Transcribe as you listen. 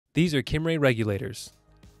These are Kimray regulators: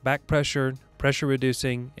 back pressure, pressure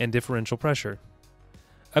reducing, and differential pressure.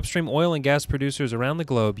 Upstream oil and gas producers around the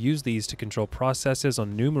globe use these to control processes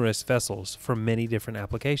on numerous vessels for many different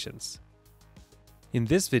applications. In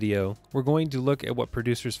this video, we're going to look at what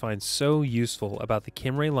producers find so useful about the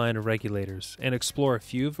Kimray line of regulators and explore a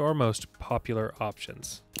few of our most popular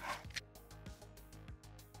options.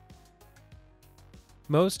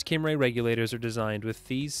 Most Kimray regulators are designed with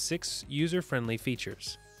these 6 user-friendly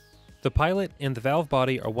features. The pilot and the valve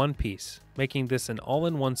body are one piece, making this an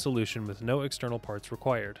all-in-one solution with no external parts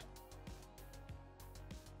required.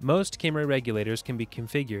 Most Kimray regulators can be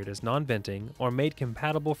configured as non-venting or made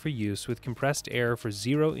compatible for use with compressed air for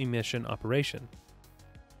zero-emission operation.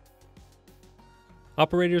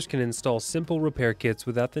 Operators can install simple repair kits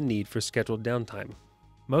without the need for scheduled downtime.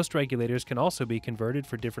 Most regulators can also be converted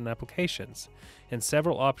for different applications, and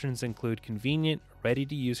several options include convenient,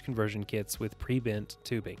 ready-to-use conversion kits with pre-bent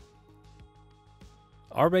tubing.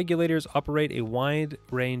 Our regulators operate a wide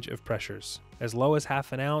range of pressures, as low as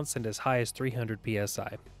half an ounce and as high as 300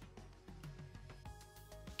 psi.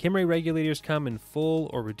 Kimray regulators come in full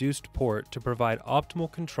or reduced port to provide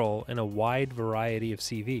optimal control in a wide variety of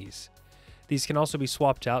CVs. These can also be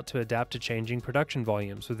swapped out to adapt to changing production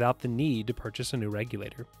volumes without the need to purchase a new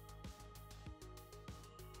regulator.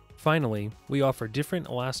 Finally, we offer different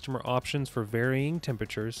elastomer options for varying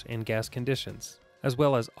temperatures and gas conditions, as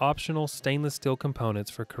well as optional stainless steel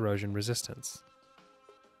components for corrosion resistance.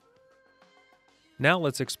 Now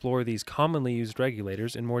let's explore these commonly used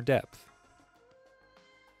regulators in more depth.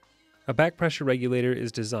 A back pressure regulator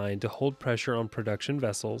is designed to hold pressure on production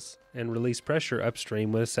vessels and release pressure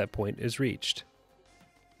upstream when a set point is reached.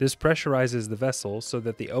 This pressurizes the vessel so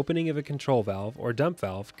that the opening of a control valve or dump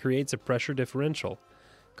valve creates a pressure differential,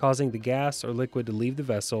 causing the gas or liquid to leave the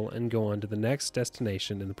vessel and go on to the next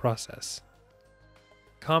destination in the process.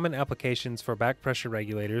 Common applications for back pressure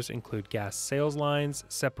regulators include gas sales lines,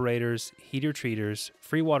 separators, heater treaters,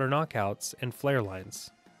 free water knockouts, and flare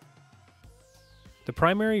lines. The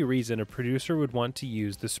primary reason a producer would want to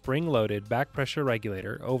use the spring-loaded back pressure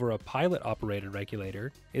regulator over a pilot-operated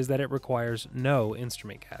regulator is that it requires no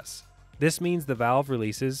instrument gas. This means the valve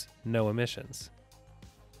releases no emissions.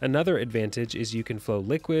 Another advantage is you can flow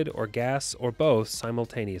liquid or gas or both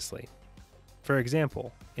simultaneously. For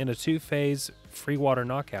example, in a 2-phase free water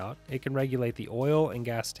knockout, it can regulate the oil and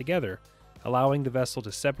gas together, allowing the vessel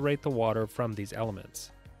to separate the water from these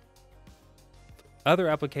elements. Other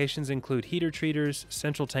applications include heater treaters,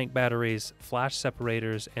 central tank batteries, flash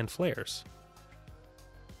separators, and flares.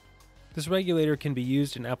 This regulator can be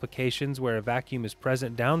used in applications where a vacuum is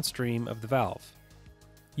present downstream of the valve.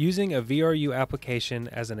 Using a VRU application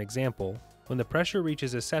as an example, when the pressure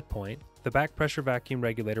reaches a set point, the back pressure vacuum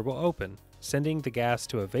regulator will open, sending the gas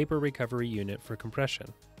to a vapor recovery unit for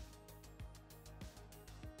compression.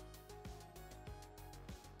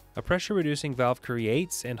 A pressure-reducing valve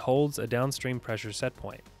creates and holds a downstream pressure set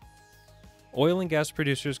point. Oil and gas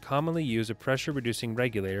producers commonly use a pressure-reducing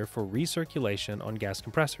regulator for recirculation on gas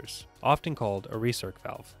compressors, often called a recirc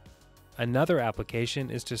valve. Another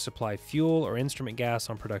application is to supply fuel or instrument gas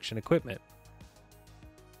on production equipment.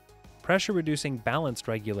 Pressure-reducing balanced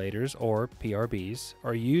regulators, or PRBs,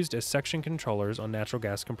 are used as suction controllers on natural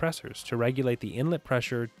gas compressors to regulate the inlet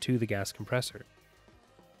pressure to the gas compressor.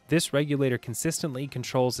 This regulator consistently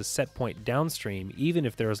controls a set point downstream even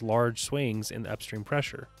if there is large swings in the upstream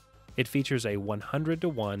pressure. It features a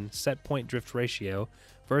 100:1 set point drift ratio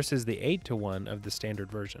versus the 8:1 of the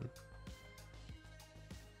standard version.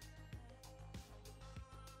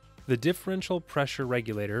 The differential pressure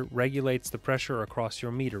regulator regulates the pressure across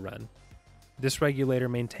your meter run. This regulator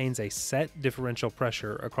maintains a set differential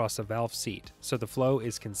pressure across a valve seat, so the flow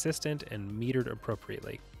is consistent and metered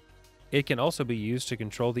appropriately. It can also be used to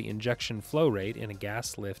control the injection flow rate in a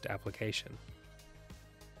gas lift application.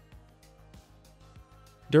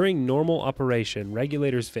 During normal operation,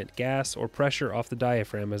 regulators vent gas or pressure off the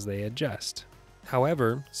diaphragm as they adjust.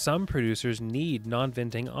 However, some producers need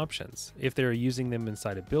non-venting options if they are using them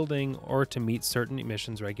inside a building or to meet certain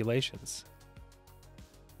emissions regulations.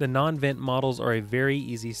 The non-vent models are a very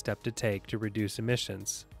easy step to take to reduce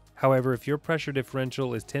emissions. However, if your pressure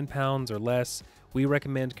differential is 10 pounds or less, we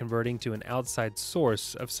recommend converting to an outside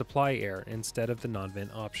source of supply air instead of the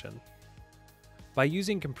non-vent option. By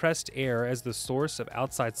using compressed air as the source of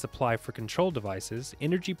outside supply for control devices,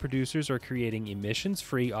 energy producers are creating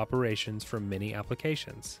emissions-free operations for many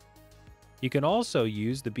applications. You can also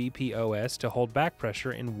use the BPOS to hold back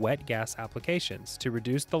pressure in wet gas applications to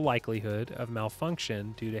reduce the likelihood of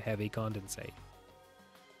malfunction due to heavy condensate.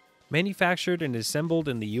 Manufactured and assembled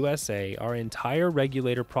in the USA, our entire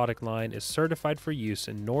Regulator product line is certified for use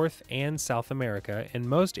in North and South America and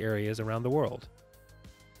most areas around the world.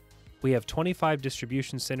 We have 25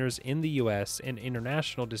 distribution centers in the US and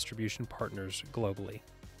international distribution partners globally.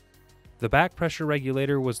 The back pressure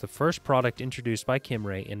regulator was the first product introduced by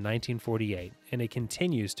Kimray in 1948, and it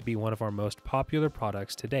continues to be one of our most popular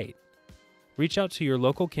products to date. Reach out to your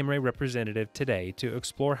local Kimray representative today to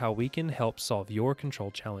explore how we can help solve your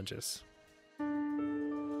control challenges.